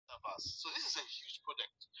metaverse. So this is a huge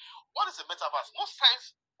project. What is a metaverse? Most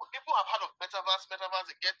times when people have heard of metaverse, they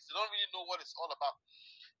don't really know what it's all about.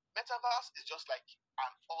 Metaverse is just like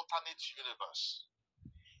an alternate universe.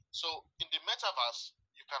 So in the metaverse,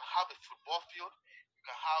 you can have a football field, you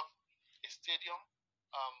can have a stadium,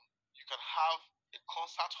 you can have a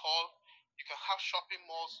concert hall, you can have shopping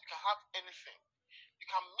malls, you can have anything. You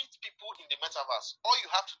can meet people in the metaverse. All you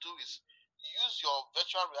have to do is use your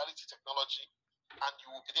virtual reality technology and you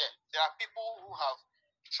will be there. There are people who have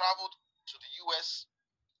traveled to the US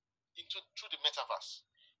through the metaverse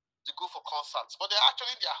to go for concerts, but they're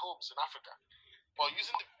actually in their homes in Africa. But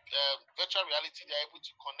using the virtual reality, they're able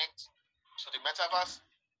to connect to the metaverse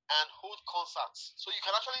and hold concerts. So you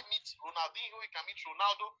can actually meet Ronaldinho, you can meet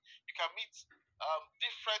Ronaldo, you can meet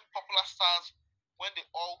different popular stars when they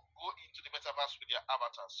all go into the metaverse with their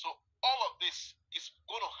avatars. So all of this is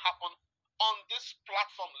going to happen on this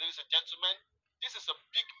platform, ladies and gentlemen. This is a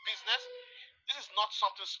big business. This is not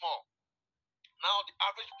something small. Now, the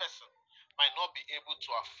average person might not be able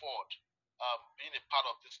to afford being a part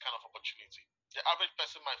of this kind of opportunity. The average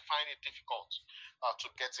person might find it difficult to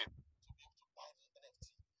get in, to be able to buy the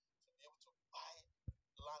NFT, to be able to buy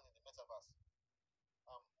land in the metaverse.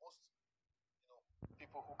 Most,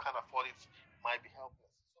 people who can't afford it might be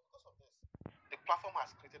helpless. So because of this, the platform has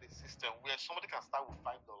created a system where somebody can start with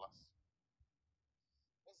 $5, less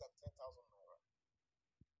than 10,000 naira,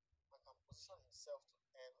 and can position himself to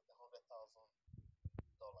earn $100,000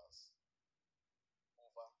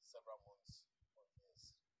 over several months or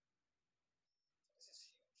years. So this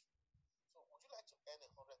is huge. So would you like to earn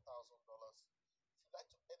 $100,000? If you'd like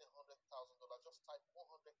to earn $100,000, just type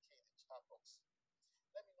 100K in the chat box.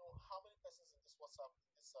 Let me know how many persons in this WhatsApp, in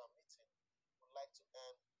this meeting, would like to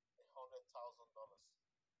earn $100,000.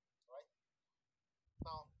 Right?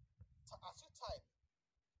 Now, as you type,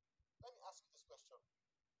 let me ask you this question.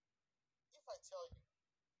 If I tell you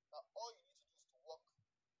that all you need to do is to work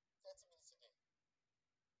 30 minutes a day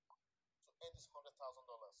to earn this $100,000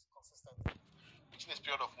 consistently within a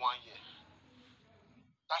period of 1 year,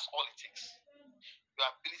 that's all it takes. Your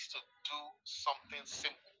ability to do something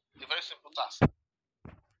simple, a very simple task.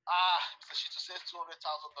 Mr. Shitu says $200,000.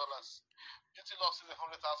 Beauty Love says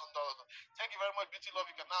 $100,000. Thank you very much, Beauty Love.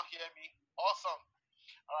 You can now hear me. Awesome.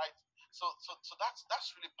 All right. So that's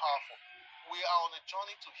really powerful. We are on a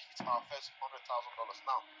journey to hit our first $100,000.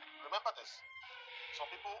 Now, remember this.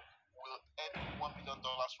 Some people will earn $1 million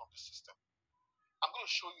from this system. I'm going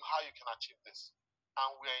to show you how you can achieve this,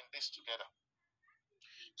 and we are in this together.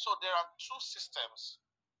 So there are two systems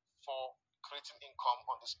for creating income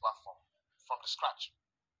on this platform from the scratch.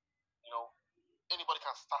 Anybody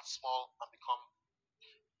can start small and become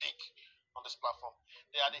big on this platform.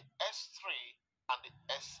 They are the S3 and the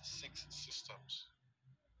S6 systems.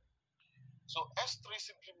 So S3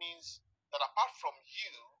 simply means that apart from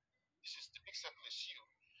you, this is the big circle is you,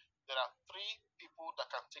 there are 3 people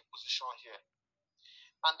that can take position here.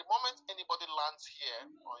 And the moment anybody lands here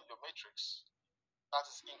on your matrix, that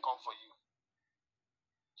is income for you.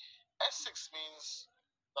 S6 means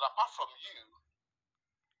that apart from you,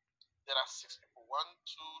 there are 6 people. 1,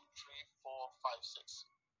 2, 3, 4, 5,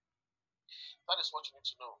 6. That is what you need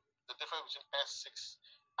to know. The difference between S6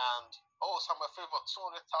 and, some my favorite,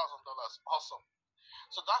 $200,000. Awesome.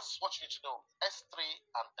 So that's what you need to know. S3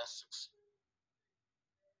 and S6.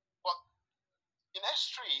 But in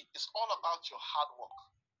S3, it's all about your hard work.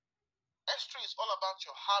 S3 is all about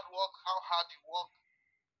your hard work, how hard you work.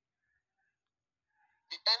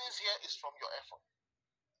 The earnings here is from your effort.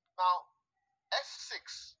 Now,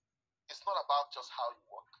 S6 is not about just how you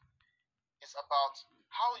work. It's about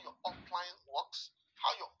how your upline works,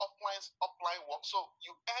 how your upline works. So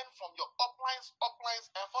you earn from your upline's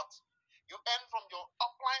effort, you earn from your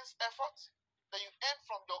upline's effort, then you earn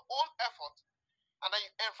from your own effort, and then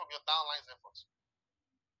you earn from your downline's effort.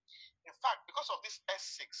 In fact, because of this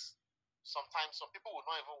S6, sometimes some people will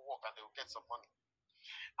not even work and they will get some money.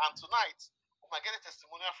 And tonight, we might get a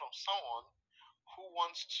testimonial from someone who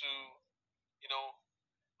wants to,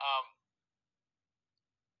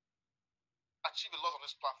 achieve a lot on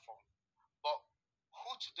this platform, but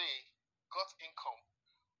who today got income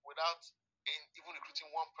without even recruiting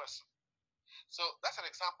one person. So that's an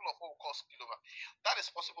example of what we call spillover. That is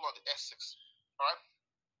possible on the S6. All right.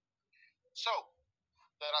 So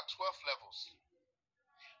there are 12 levels.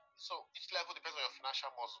 So each level depends on your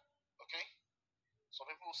financial muscle. Okay. Some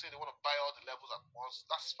people will say they want to buy all the levels at once.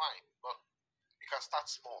 That's fine, but you can start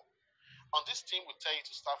small. On this team, we tell you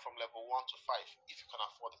to start from level 1 to 5 if you can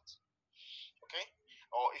afford it. Okay?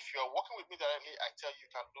 Or if you're working with me directly, I tell you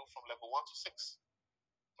can do from level 1 to 6.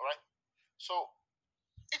 All right? So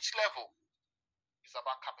each level is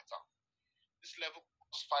about capital. This level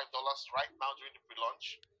costs $5 right now during the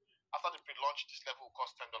pre-launch. After the pre-launch, this level will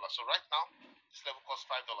cost $10. So right now, this level costs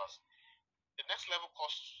 $5. The next level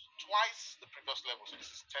costs twice the previous level. So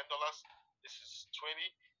this is $10, this is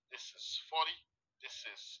 20, this is 40, this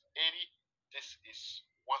is 80, this is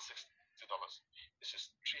 $160. This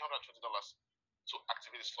is $320 to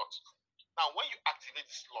activate the slot. Now, when you activate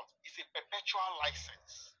the slot, it's a perpetual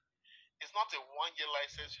license. It's not a one-year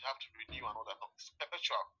license you have to renew and all that. No, it's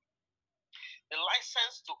perpetual. The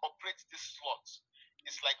license to operate this slot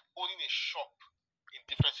is like owning a shop in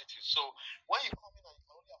different cities. So when you come in and you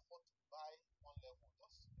can only afford to buy one level,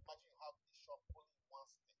 just imagine you have a shop only in one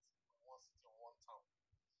state, or one town.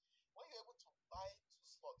 When you're able to buy two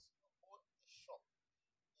slots, you own a shop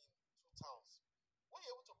in two towns. When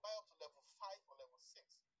you're able to buy up to level 5 or level 6,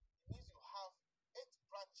 it means you have 8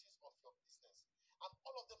 branches of your business, and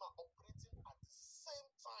all of them are operating at the same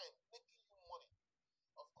time, making you money.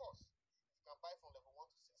 Of course, if you can buy from level 1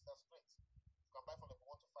 to 6, that's great. If you can buy from level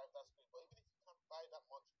 1 to 5, that's great. But even if you can't buy that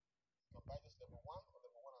much, you can buy just level 1 or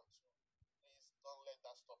level 1 and 2. Please don't let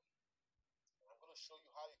that stop you. I'm going to show you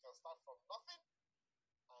how you can start from nothing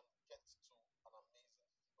and get to an amazing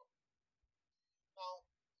figure. Now,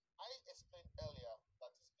 I explained earlier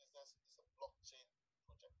that this business is a blockchain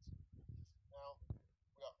project. Now,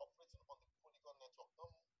 we are operating on the Polygon network.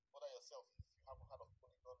 Don't bother yourself if you haven't heard of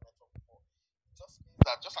Polygon network before. It just means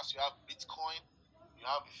that just as you have Bitcoin, you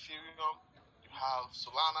have Ethereum, you have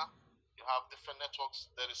Solana, you have different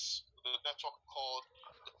networks, there is the network called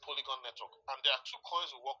the Polygon network. And there are 2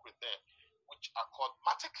 coins we work with there, which are called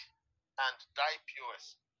Matic and DAI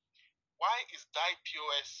POS. Why is DAI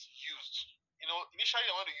POS used? Initially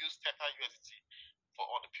I want to use Tether USDT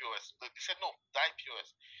on the POS, but they said no, DAI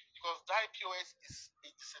POS, because DAI POS is a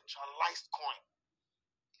decentralized coin.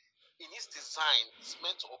 In its design, it's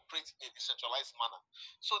meant to operate in a decentralized manner.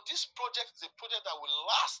 So this project is a project that will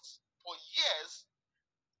last for years,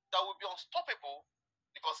 that will be unstoppable,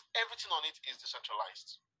 because everything on it is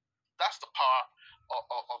decentralized. That's the power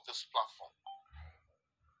of this platform.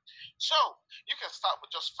 So you can start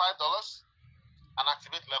with just $5 and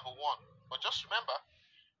activate level 1. But just remember,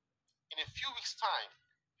 in a few weeks' time,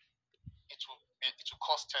 it will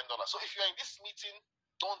cost $10. So if you're in this meeting,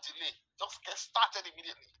 don't delay. Just get started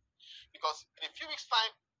immediately. Because in a few weeks'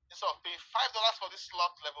 time, instead of paying $5 for this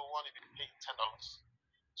slot level 1, you'll be paying $10.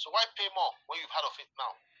 So why pay more when you've heard of it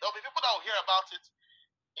now? There'll be people that will hear about it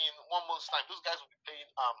in 1 month's time. Those guys will be paying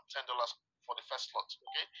 $10 for the first slot,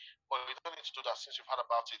 okay? But you don't need to do that since you've heard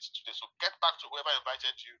about it today. So get back to whoever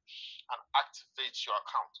invited you and activate your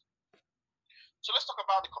account. So let's talk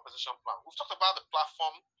about the compensation plan. We've talked about the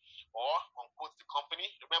platform, or unquote the company.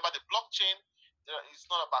 Remember, the blockchain, it's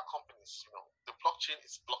not about companies. The blockchain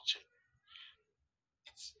is blockchain.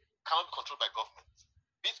 It cannot be controlled by government.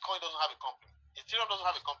 Bitcoin doesn't have a company. Ethereum doesn't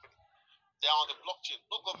have a company. They are on the blockchain.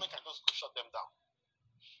 No government can just go shut them down.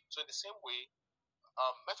 So in the same way,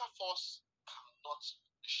 Metaforce cannot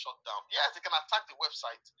be shut down. Yes, they can attack the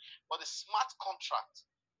website, but the smart contract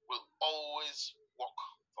will always work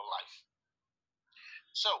for life.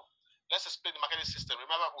 So let's explain the marketing system.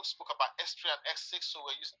 Remember, we spoke about S3 and S6, so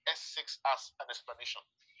we're using S6 as an explanation.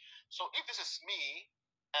 So if this is me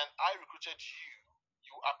and I recruited you,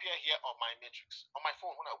 you appear here on my matrix. On my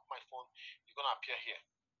phone, when I open my phone, you're going to appear here.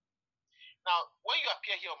 Now, when you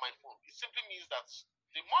appear here on my phone, it simply means that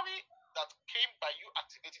the money that came by you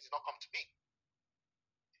activating did not come to me.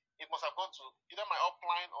 It must have gone to either my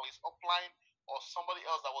upline or his upline or somebody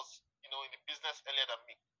else that was, in the business earlier than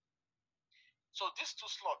me. So these 2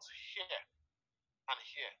 slots here and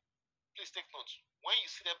here, please take note. When you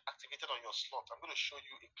see them activated on your slot, I'm going to show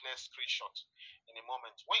you a clear screenshot in a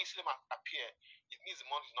moment. When you see them appear, it means the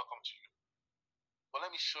money did not come to you. But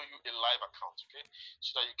let me show you a live account, okay,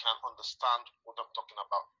 so that you can understand what I'm talking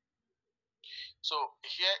about. So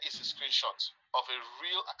here is a screenshot of a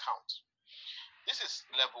real account. This is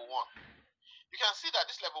level 1. You can see that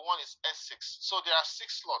this level 1 is S6. So there are 6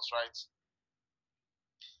 slots, right?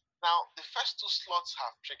 Now, the first 2 slots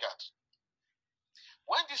have triggered.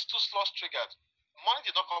 When these 2 slots triggered, money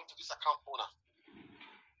did not come to this account owner.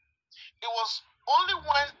 It was only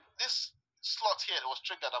when this slot here was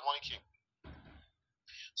triggered that money came.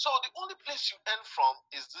 So the only place you earn from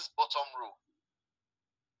is this bottom row.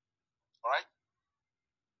 Alright?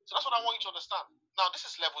 So that's what I want you to understand. Now, this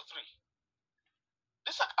is level 3.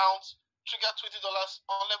 This account triggered $20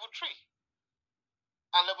 on level 3.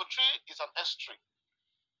 And level 3 is an S3.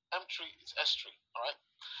 M3 is S3, alright?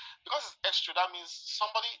 Because it's S3, that means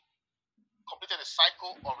somebody completed a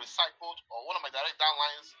cycle or recycled, or one of my direct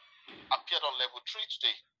downlines appeared on level 3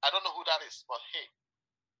 today. I don't know who that is, but hey,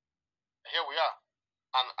 here we are.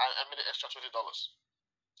 and I made an extra $20.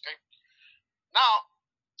 Okay. Now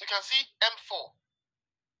you can see M4.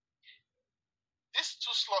 These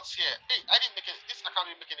two slots here. Hey, I didn't make it. This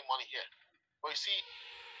account didn't make any money here. But you see,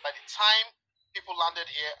 by the time people landed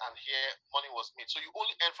here and here, money was made. So you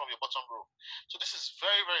only earn from your bottom row. So this is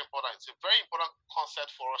very, very important. It's a very important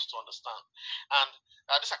concept for us to understand. And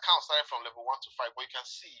this account started from level 1 to 5, but you can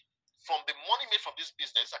see from the money made from this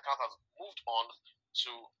business, this account has moved on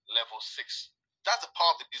to level 6. That's the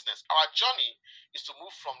power of the business. Our journey is to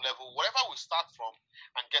move from level, wherever we start from,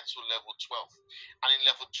 and get to level 12. And in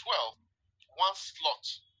level 12, one slot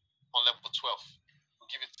on level 12 will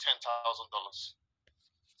give you $10,000.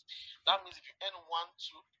 That means if you earn 1,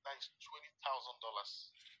 2, that is $20,000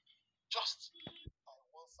 just by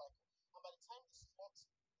one cycle. And by the time the slot,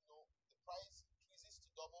 the price increases to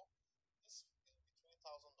double, this will be $20,000,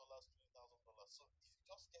 $20,000. So if you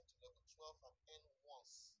just get to level 12 and earn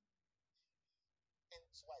once, earn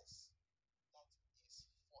twice, that is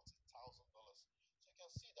 $40,000. So you can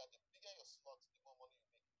see that the bigger your slot, the more money you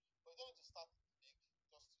make. But you don't need to start big,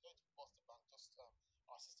 just you don't need to bust the bank. Just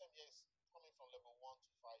our system here is coming from level 1 to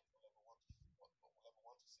 5 or level 1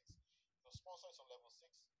 to 6. The sponsor is on level 6.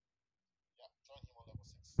 Yeah, join him on level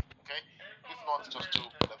 6. Okay? If not, just do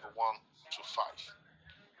level 1 to 5.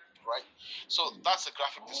 Right? So that's a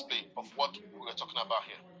graphic display of what we were talking about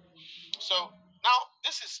here. So now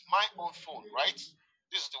this is my own phone, right?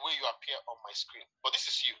 This is the way you appear on my screen. But this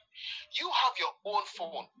is you. You have your own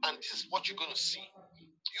phone, and this is what you're going to see.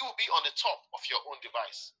 You will be on the top of your own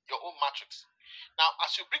device, your own matrix. Now,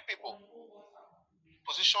 as you bring people,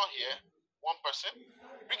 position here, one person,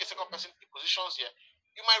 bring a second person, in positions here,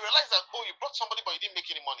 you might realize that, oh, you brought somebody, but you didn't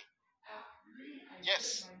make any money.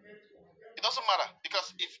 Yes. It doesn't matter,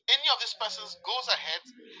 because if any of these persons goes ahead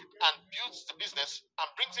and builds the business and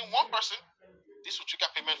brings in one person, this will trigger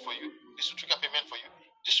payment for you, this will trigger payment for you,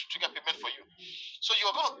 this will trigger payment for you. So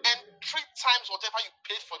you're going to earn 3 times whatever you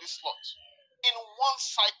paid for this slot in one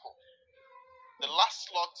cycle. The last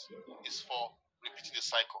slot is for repeating the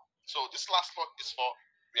cycle. So this last slot is for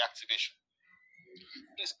reactivation.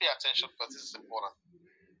 Please pay attention, because this is important.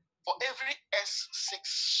 For every S6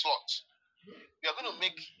 slot, you are going to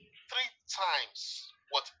make 3 times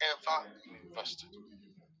whatever you invested.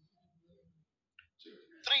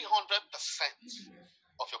 300%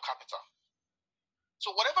 of your capital.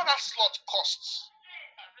 So whatever that slot costs,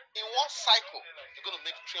 in one cycle, you're going to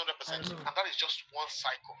make 300%. And that is just one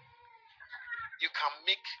cycle. You can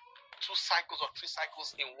make 2 cycles or 3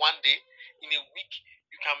 cycles in one day. In a week,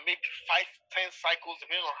 you can make 5, 10 cycles,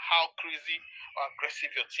 depending on how crazy or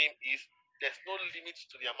aggressive your team is. There's no limit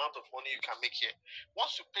to the amount of money you can make here.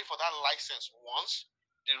 Once you pay for that license once,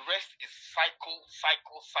 the rest is cycle,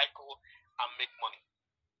 and make money.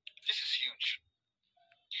 This is huge.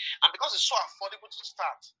 And because it's so affordable to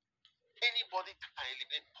start, anybody can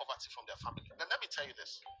eliminate poverty from their family. Then let me tell you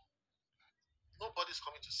this. Nobody's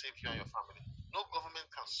coming to save you and your family. No government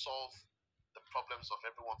can solve the problems of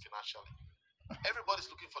everyone financially. Everybody's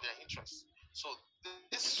looking for their interests. So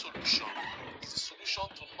this solution is the solution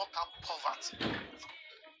to knock out poverty.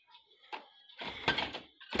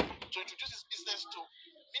 To introduce this business to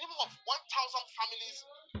minimum of 1,000 families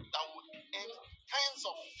that would earn tens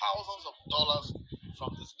of thousands of dollars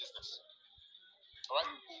from this business. Alright?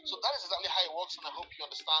 So that is exactly how it works, and I hope you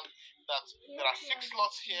understand that there are 6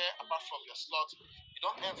 slots here apart from your slot. You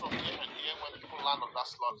don't earn from here and here when people land on that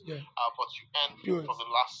slot, but you earn from the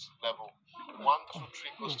last level. 1, 2,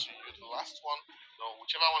 3 goes to you. The last one,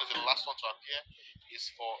 whichever one is the last one to appear, is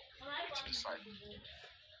for you to decide.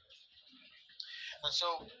 And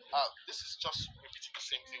so this is just repeating the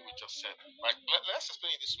same thing we just said. Right? Let's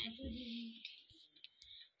explain it this way.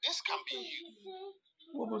 This can be you.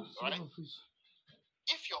 Right?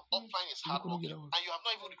 If your upline is hardworking and you have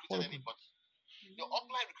not even recruited anybody, your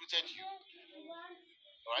upline recruited you.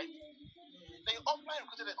 Right? Then your upline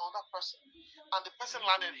recruited another person, and the person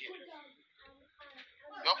landed here.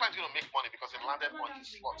 Your upline is going to make money because it landed on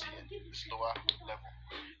his slot here, this lower level.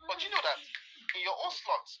 But you know that in your own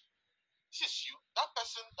slot, this is you. That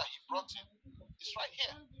person that he brought in is right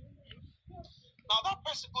here. Now that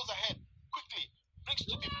person goes ahead quickly, brings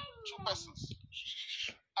 2 people, 2 persons.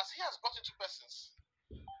 As he has brought in 2 persons,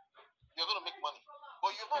 you're going to make money.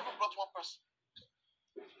 But you've not even brought 1 person.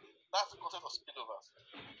 That's the concept of spillovers,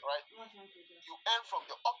 right? You earn from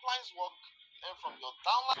your upline's work, you earn from your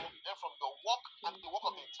downline work, you earn from your work and the work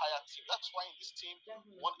of the entire team. That's why in this team,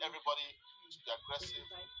 we want everybody to be aggressive.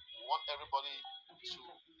 We want everybody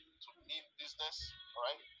to mean business, all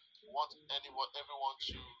right? We want everyone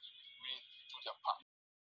to really do their part.